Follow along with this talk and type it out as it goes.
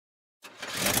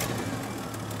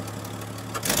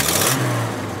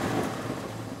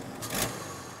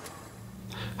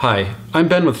Hi, I'm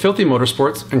Ben with Filthy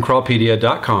Motorsports and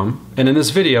Crawlpedia.com, and in this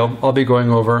video I'll be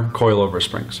going over coilover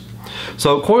springs.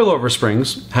 So coilover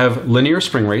springs have linear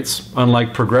spring rates,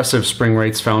 unlike progressive spring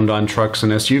rates found on trucks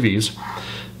and SUVs.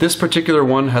 This particular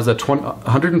one has a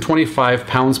 125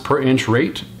 pounds per inch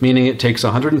rate, meaning it takes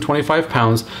 125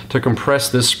 pounds to compress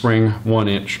this spring 1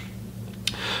 inch.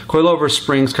 Coilover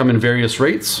springs come in various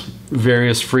rates,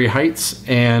 various free heights,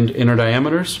 and inner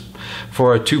diameters.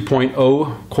 For a 2.0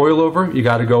 coilover, you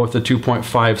got to go with the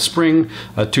 2.5 spring.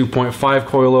 A 2.5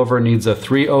 coilover needs a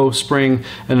 3.0 spring,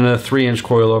 and a 3-inch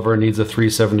coilover needs a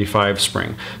 375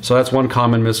 spring. So that's one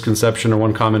common misconception or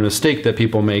one common mistake that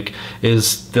people make,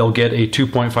 is they'll get a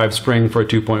 2.5 spring for a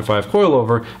 2.5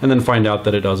 coilover and then find out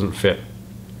that it doesn't fit.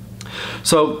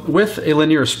 So with a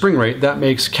linear spring rate, that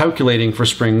makes calculating for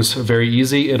springs very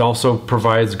easy. It also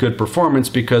provides good performance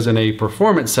because in a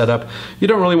performance setup, you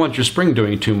don't really want your spring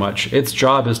doing too much. Its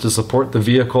job is to support the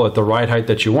vehicle at the ride height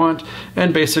that you want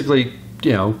and basically,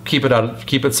 keep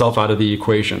itself out of the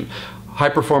equation. High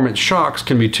performance shocks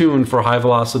can be tuned for high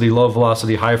velocity, low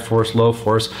velocity, high force, low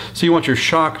force. So you want your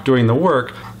shock doing the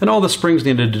work, and all the springs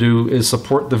needed to do is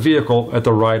support the vehicle at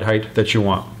the ride height that you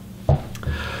want.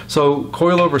 So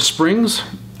coilover springs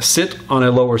sit on a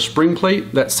lower spring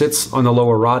plate that sits on the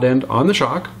lower rod end on the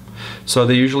shock. So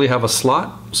they usually have a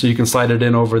slot, so you can slide it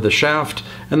in over the shaft,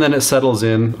 and then it settles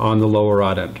in on the lower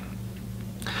rod end.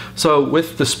 So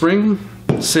with the spring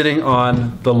sitting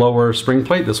on the lower spring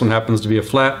plate, this one happens to be a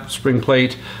flat spring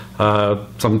plate.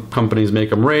 Some companies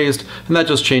make them raised, and that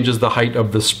just changes the height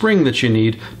of the spring that you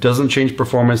need. Doesn't change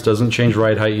performance, doesn't change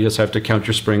ride height, you just have to count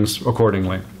your springs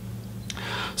accordingly.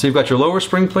 So you've got your lower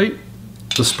spring plate,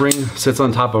 the spring sits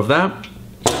on top of that.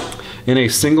 In a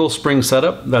single spring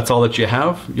setup, that's all that you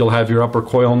have. You'll have your upper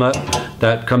coil nut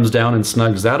that comes down and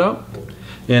snugs that up.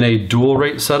 In a dual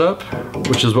rate setup,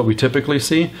 which is what we typically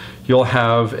see, you'll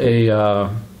have a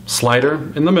slider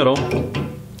in the middle.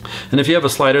 And if you have a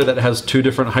slider that has two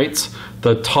different heights,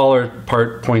 the taller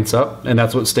part points up, and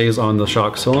that's what stays on the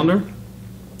shock cylinder.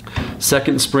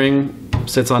 Second spring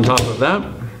sits on top of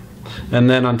that. And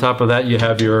then on top of that you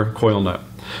have your coil nut.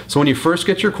 So when you first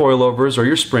get your coilovers or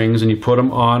your springs and you put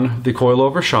them on the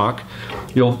coilover shock,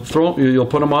 you'll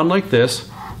put them on like this,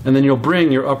 and then you'll bring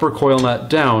your upper coil nut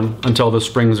down until the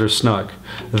springs are snug.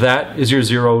 That is your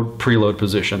zero preload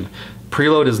position.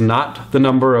 Preload is not the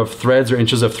number of threads or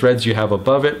inches of threads you have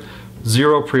above it.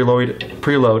 Zero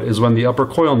preload is when the upper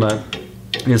coil nut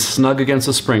is snug against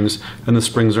the springs and the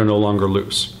springs are no longer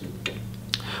loose.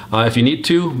 If you need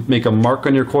to, make a mark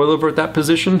on your coilover at that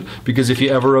position, because if you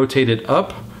ever rotate it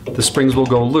up, the springs will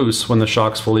go loose when the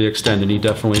shock's fully extended, and you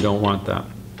definitely don't want that.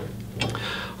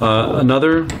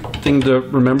 Another thing to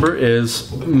remember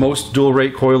is most dual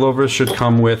rate coilovers should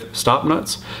come with stop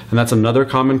nuts, and that's another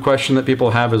common question that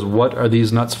people have, is what are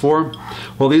these nuts for?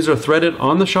 Well, these are threaded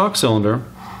on the shock cylinder,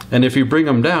 and if you bring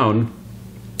them down,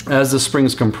 as the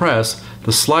springs compress,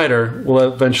 the slider will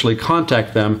eventually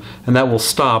contact them, and that will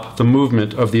stop the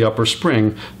movement of the upper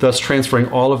spring, thus transferring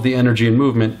all of the energy and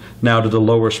movement now to the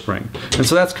lower spring. And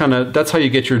so that's how you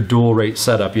get your dual rate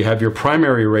setup. You have your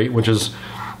primary rate, which is,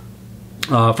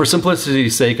 for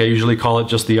simplicity's sake, I usually call it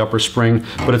just the upper spring,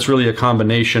 but it's really a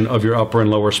combination of your upper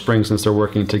and lower springs since they're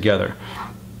working together.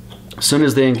 As soon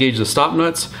as they engage the stop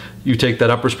nuts, you take that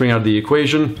upper spring out of the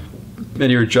equation,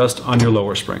 and you're just on your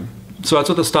lower spring. So that's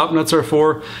what the stop nuts are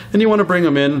for, and you want to bring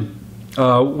them in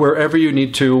wherever you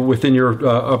need to within your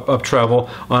up travel.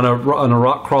 On a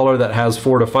rock crawler that has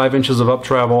 4 to 5 inches of up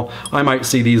travel, I might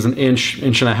see these an inch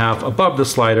and a half above the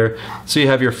slider. So you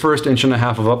have your first 1.5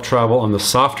 inches of up travel on the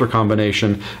softer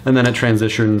combination, and then it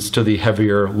transitions to the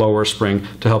heavier lower spring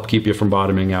to help keep you from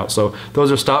bottoming out. So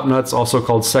those are stop nuts, also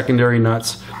called secondary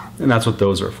nuts, and that's what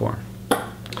those are for.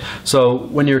 So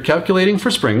when you're calculating for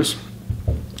springs,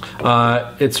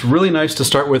 it's really nice to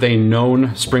start with a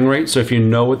known spring rate, so if you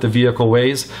know what the vehicle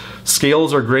weighs.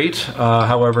 Scales are great,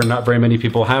 however not very many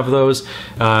people have those.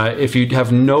 If you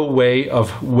have no way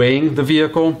of weighing the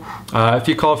vehicle, if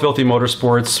you call Filthy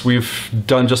Motorsports, we've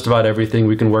done just about everything.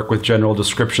 We can work with general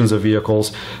descriptions of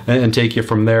vehicles and take you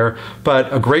from there.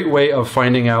 But a great way of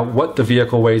finding out what the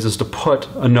vehicle weighs is to put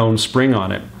a known spring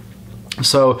on it.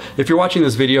 So if you're watching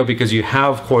this video because you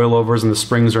have coilovers and the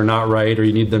springs are not right, or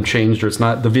you need them changed, or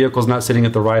the vehicle's not sitting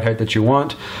at the ride height that you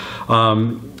want,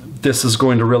 this is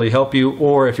going to really help you.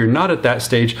 Or if you're not at that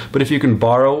stage, but if you can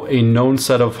borrow a known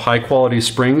set of high quality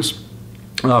springs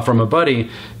from a buddy,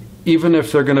 even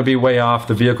if they're going to be way off,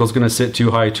 the vehicle's going to sit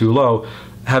too high, too low,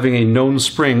 having a known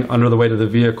spring under the weight of the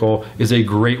vehicle is a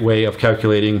great way of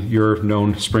calculating your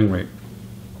known spring rate.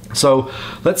 So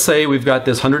let's say we've got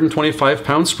this 125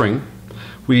 pound spring.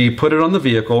 We put it on the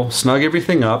vehicle, snug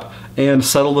everything up, and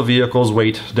settle the vehicle's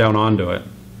weight down onto it.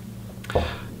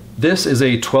 This is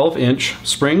a 12-inch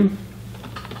spring.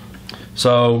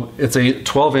 So it's a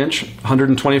 12-inch,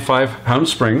 125-pound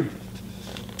spring.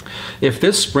 If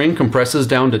this spring compresses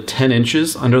down to 10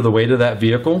 inches under the weight of that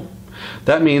vehicle,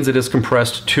 that means it is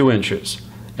compressed 2 inches.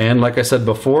 And like I said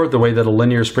before, the way that a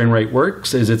linear spring rate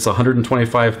works is it's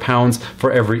 125 pounds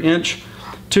for every inch.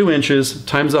 2 inches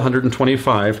times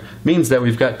 125 means that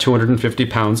we've got 250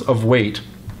 pounds of weight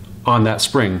on that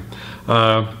spring.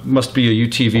 Must be a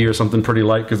UTV or something pretty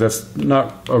light, because that's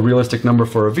not a realistic number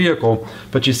for a vehicle,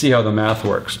 but you see how the math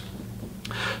works.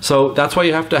 So that's why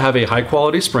you have to have a high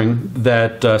quality spring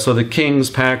that, so the Kings,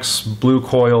 Pax, Blue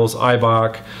Coils,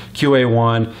 Ibach,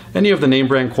 QA1, any of the name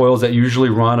brand coils that usually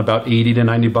run about 80 to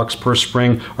 90 bucks per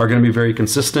spring are going to be very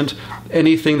consistent.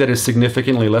 Anything that is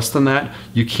significantly less than that,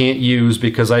 you can't use,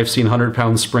 because I've seen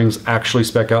 100-pound springs actually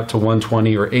spec out to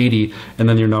 120 or 80, and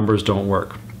then your numbers don't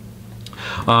work.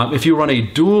 If you run a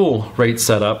dual rate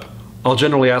setup, I'll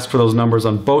generally ask for those numbers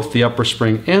on both the upper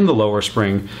spring and the lower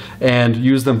spring and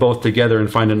use them both together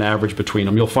and find an average between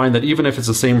them. You'll find that even if it's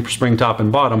the same spring top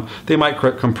and bottom, they might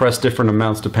compress different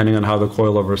amounts depending on how the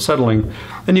coilover is settling.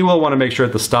 And you will want to make sure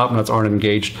that the stop nuts aren't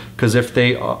engaged, because if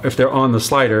they're on the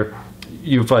slider,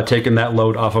 you've taken that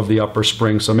load off of the upper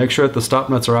spring. So make sure that the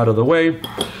stop nuts are out of the way,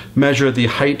 measure the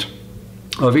height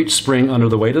of each spring under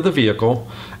the weight of the vehicle,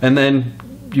 and then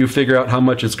you figure out how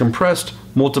much it's compressed,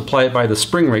 multiply it by the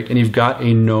spring rate, and you've got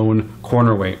a known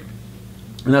corner weight.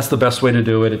 And that's the best way to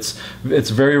do it. It's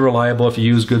very reliable if you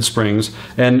use good springs,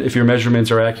 and if your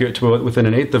measurements are accurate to within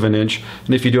 1/8 of an inch,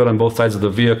 and if you do it on both sides of the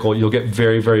vehicle, you'll get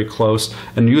very, very close.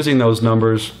 And using those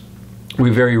numbers, we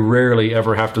very rarely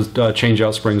ever have to change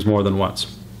out springs more than once.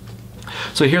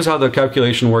 So here's how the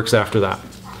calculation works after that.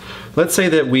 Let's say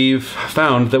that we've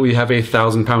found that we have a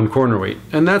 1,000-pound corner weight,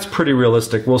 and that's pretty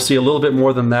realistic. We'll see a little bit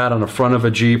more than that on the front of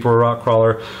a Jeep or a rock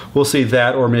crawler. We'll see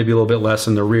that, or maybe a little bit less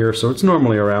in the rear, so it's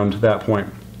normally around that point.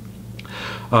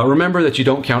 Remember that you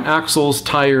don't count axles,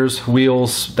 tires,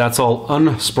 wheels. That's all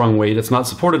unsprung weight. It's not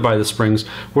supported by the springs.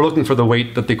 We're looking for the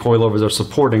weight that the coilovers are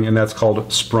supporting, and that's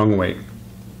called sprung weight.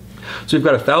 So you've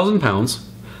got 1,000 pounds.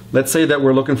 Let's say that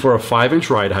we're looking for a 5-inch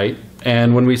ride height.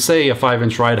 And when we say a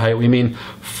 5-inch ride height, we mean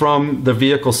from the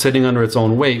vehicle sitting under its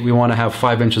own weight, we want to have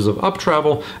 5 inches of up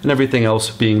travel and everything else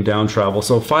being down travel.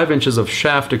 So 5 inches of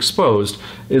shaft exposed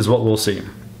is what we'll see.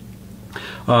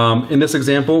 In this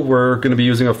example, we're going to be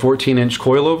using a 14-inch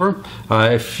coilover.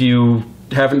 If you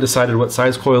haven't decided what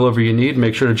size coilover you need,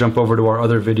 make sure to jump over to our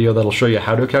other video that'll show you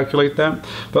how to calculate that.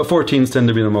 But 14s tend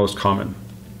to be the most common.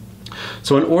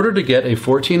 So in order to get a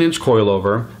 14-inch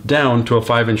coilover down to a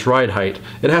 5-inch ride height,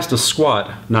 it has to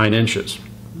squat 9 inches.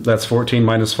 That's 14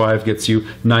 minus 5 gets you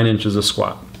 9 inches of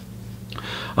squat.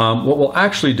 What we'll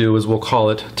actually do is we'll call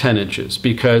it 10 inches,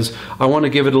 because I want to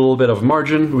give it a little bit of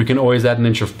margin. We can always add an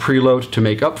inch of preload to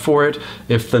make up for it.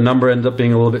 If the number ends up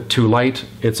being a little bit too light,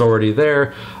 it's already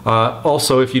there.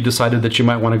 Also, if you decided that you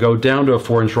might want to go down to a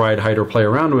 4-inch ride height or play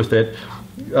around with it,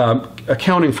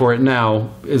 accounting for it now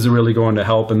is really going to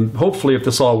help, and hopefully if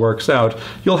this all works out,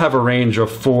 you'll have a range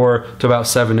of 4 to about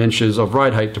 7 inches of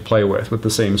ride height to play with the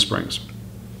same springs.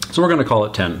 So we're going to call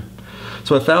it 10.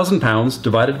 So 1,000 pounds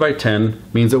divided by 10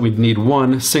 means that we'd need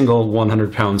one single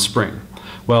 100-pound spring.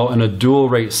 Well, in a dual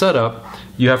rate setup,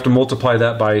 you have to multiply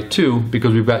that by 2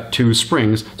 because we've got 2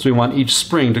 springs, so we want each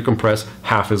spring to compress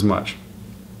half as much.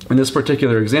 In this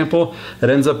particular example, it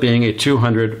ends up being a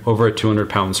 200 over a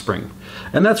 200-pound spring.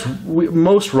 And that's,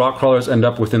 most rock crawlers end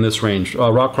up within this range.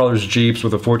 Rock crawlers, Jeeps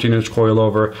with a 14-inch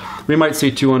coilover, we might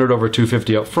see 200 over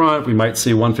 250 up front, we might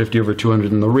see 150 over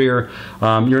 200 in the rear.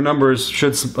 Your numbers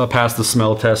should pass the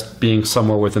smell test being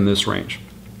somewhere within this range.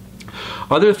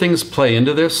 Other things play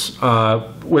into this.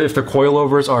 If the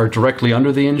coilovers are directly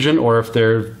under the engine, or if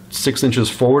they're 6 inches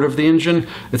forward of the engine,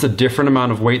 it's a different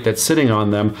amount of weight that's sitting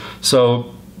on them.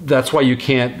 So that's why you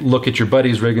can't look at your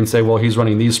buddy's rig and say, well, he's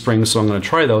running these springs, so I'm going to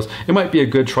try those. It might be a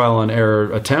good trial and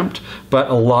error attempt,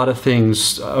 but a lot of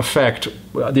things affect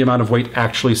the amount of weight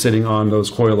actually sitting on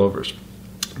those coilovers.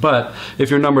 But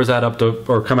if your numbers add up to,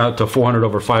 or come out to 400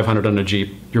 over 500 on a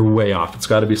Jeep, you're way off. It's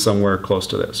got to be somewhere close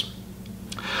to this.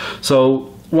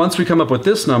 So once we come up with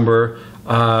this number,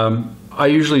 I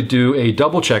usually do a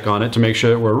double check on it to make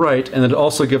sure that we're right, and it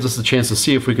also gives us a chance to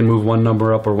see if we can move one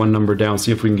number up or one number down,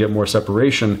 see if we can get more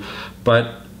separation.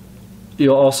 But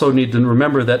you'll also need to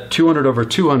remember that 200 over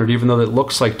 200, even though it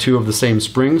looks like 2 of the same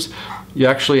springs, you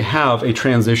actually have a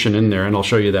transition in there, and I'll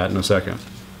show you that in a second.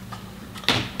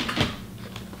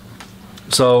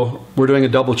 So we're doing a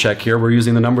double check here. We're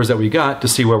using the numbers that we got to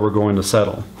see where we're going to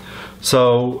settle.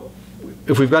 So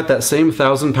if we've got that same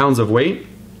 1,000 pounds of weight,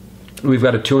 we've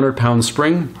got a 200-pound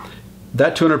spring,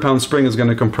 that 200-pound spring is going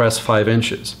to compress 5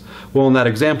 inches. Well, in that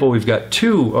example, we've got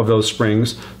 2 of those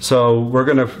springs, so we're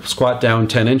going to squat down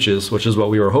 10 inches, which is what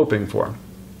we were hoping for.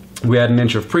 We add 1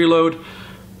 inch of preload,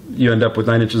 you end up with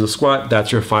 9 inches of squat,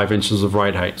 that's your 5 inches of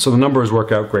ride height. So the numbers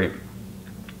work out great.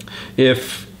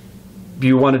 If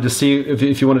you wanted to see,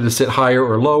 if you wanted to sit higher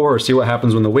or lower or see what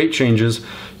happens when the weight changes,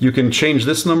 you can change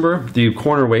this number, the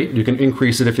corner weight. You can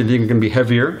increase it if you think it can be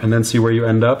heavier and then see where you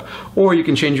end up, or you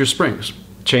can change your springs.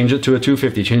 Change it to a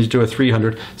 250, change it to a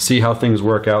 300, see how things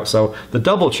work out. So the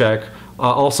double check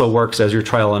also works as your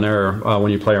trial and error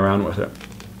when you play around with it.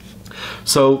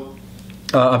 So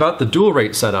about the dual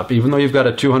rate setup, even though you've got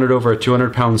a 200 over a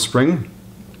 200-pound spring,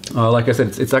 like I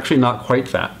said, it's actually not quite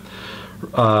that.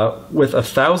 With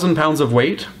 1,000 pounds of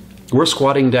weight, we're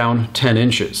squatting down 10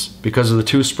 inches because of the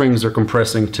 2 springs are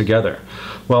compressing together.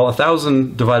 Well,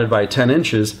 1,000 divided by 10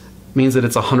 inches means that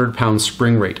it's a 100-pound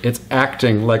spring rate. It's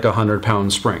acting like a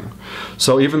 100-pound spring.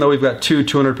 So even though we've got 2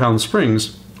 200-pound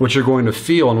springs, what you're going to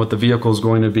feel and what the vehicle is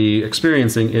going to be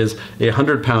experiencing is a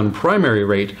 100-pound primary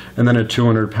rate and then a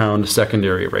 200-pound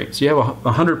secondary rate. So you have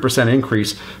a 100%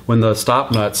 increase when the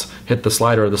stop nuts hit the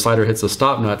slider or the slider hits the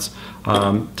stop nuts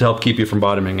to help keep you from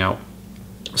bottoming out.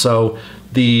 So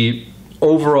the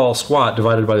overall squat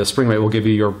divided by the spring rate will give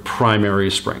you your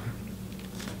primary spring.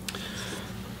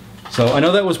 So I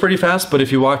know that was pretty fast, but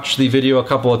if you watch the video a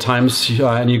couple of times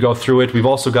and you go through it, we've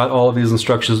also got all of these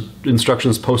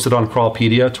instructions posted on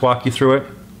Crawlpedia to walk you through it.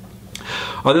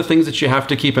 Other things that you have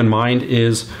to keep in mind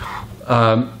is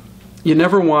you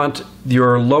never want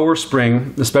your lower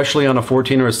spring, especially on a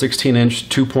 14 or a 16-inch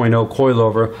 2.0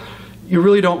 coilover, you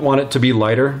really don't want it to be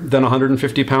lighter than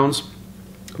 150 pounds,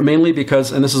 mainly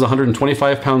because, and this is a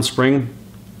 125-pound spring,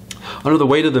 under the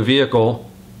weight of the vehicle,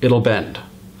 it'll bend.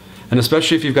 And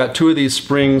especially if you've got 2 of these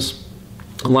springs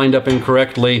lined up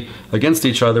incorrectly against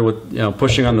each other with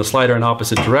pushing on the slider in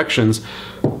opposite directions,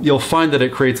 you'll find that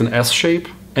it creates an S shape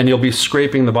and you'll be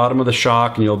scraping the bottom of the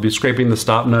shock and you'll be scraping the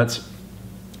stop nuts.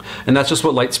 And that's just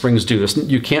what light springs do.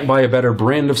 You can't buy a better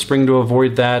brand of spring to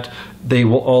avoid that. They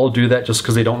will all do that just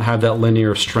because they don't have that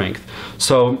linear strength.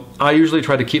 So I usually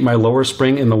try to keep my lower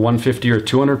spring in the 150 or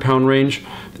 200-pound range.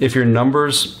 If your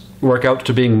numbers work out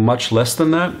to being much less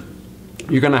than that,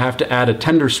 you're going to have to add a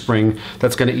tender spring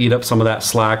that's going to eat up some of that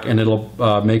slack and it'll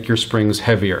make your springs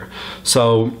heavier.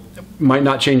 So might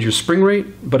not change your spring rate,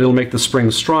 but it'll make the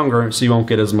springs stronger so you won't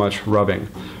get as much rubbing.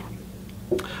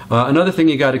 Another thing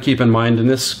you got to keep in mind, and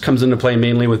this comes into play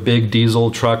mainly with big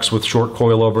diesel trucks with short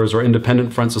coilovers or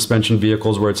independent front suspension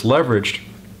vehicles where it's leveraged,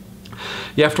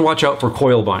 you have to watch out for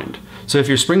coil bind. So if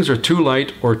your springs are too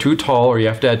light or too tall or you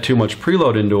have to add too much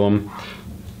preload into them,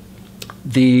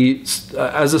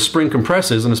 as the spring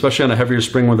compresses, and especially on a heavier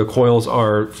spring where the coils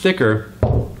are thicker,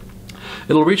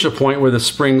 it'll reach a point where the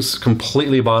springs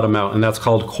completely bottom out, and that's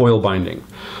called coil binding.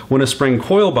 When a spring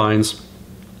coil binds,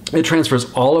 it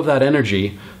transfers all of that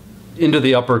energy into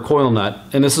the upper coil nut,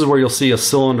 and this is where you'll see a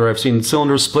cylinder. I've seen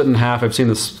cylinders split in half. I've seen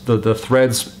the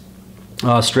threads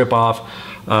strip off.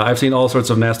 I've seen all sorts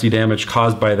of nasty damage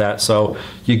caused by that, so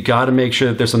you got to make sure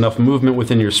that there's enough movement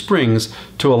within your springs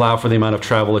to allow for the amount of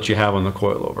travel that you have on the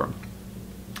coilover.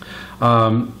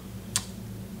 And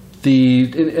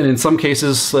in some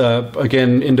cases,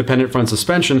 again, independent front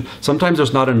suspension, sometimes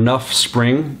there's not enough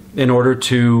spring in order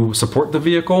to support the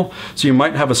vehicle, so you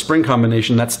might have a spring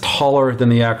combination that's taller than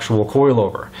the actual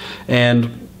coilover.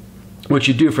 And what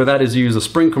you do for that is you use a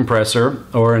spring compressor,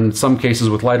 or in some cases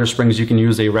with lighter springs you can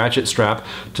use a ratchet strap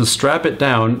to strap it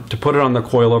down to put it on the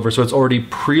coilover so it's already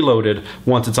preloaded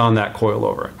once it's on that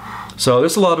coilover. So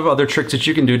there's a lot of other tricks that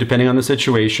you can do depending on the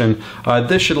situation.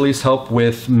 This should at least help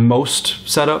with most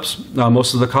setups,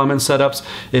 most of the common setups.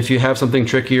 If you have something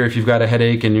trickier, if you've got a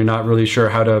headache and you're not really sure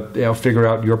how to figure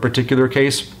out your particular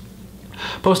case,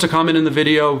 post a comment in the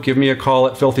video, give me a call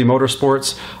at Filthy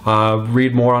Motorsports,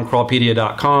 read more on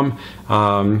Crawlpedia.com.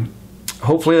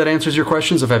 Hopefully that answers your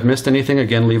questions. If I've missed anything,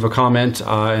 again, leave a comment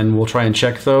and we'll try and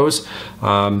check those.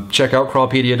 Check out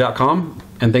Crawlpedia.com,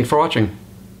 and thanks for watching.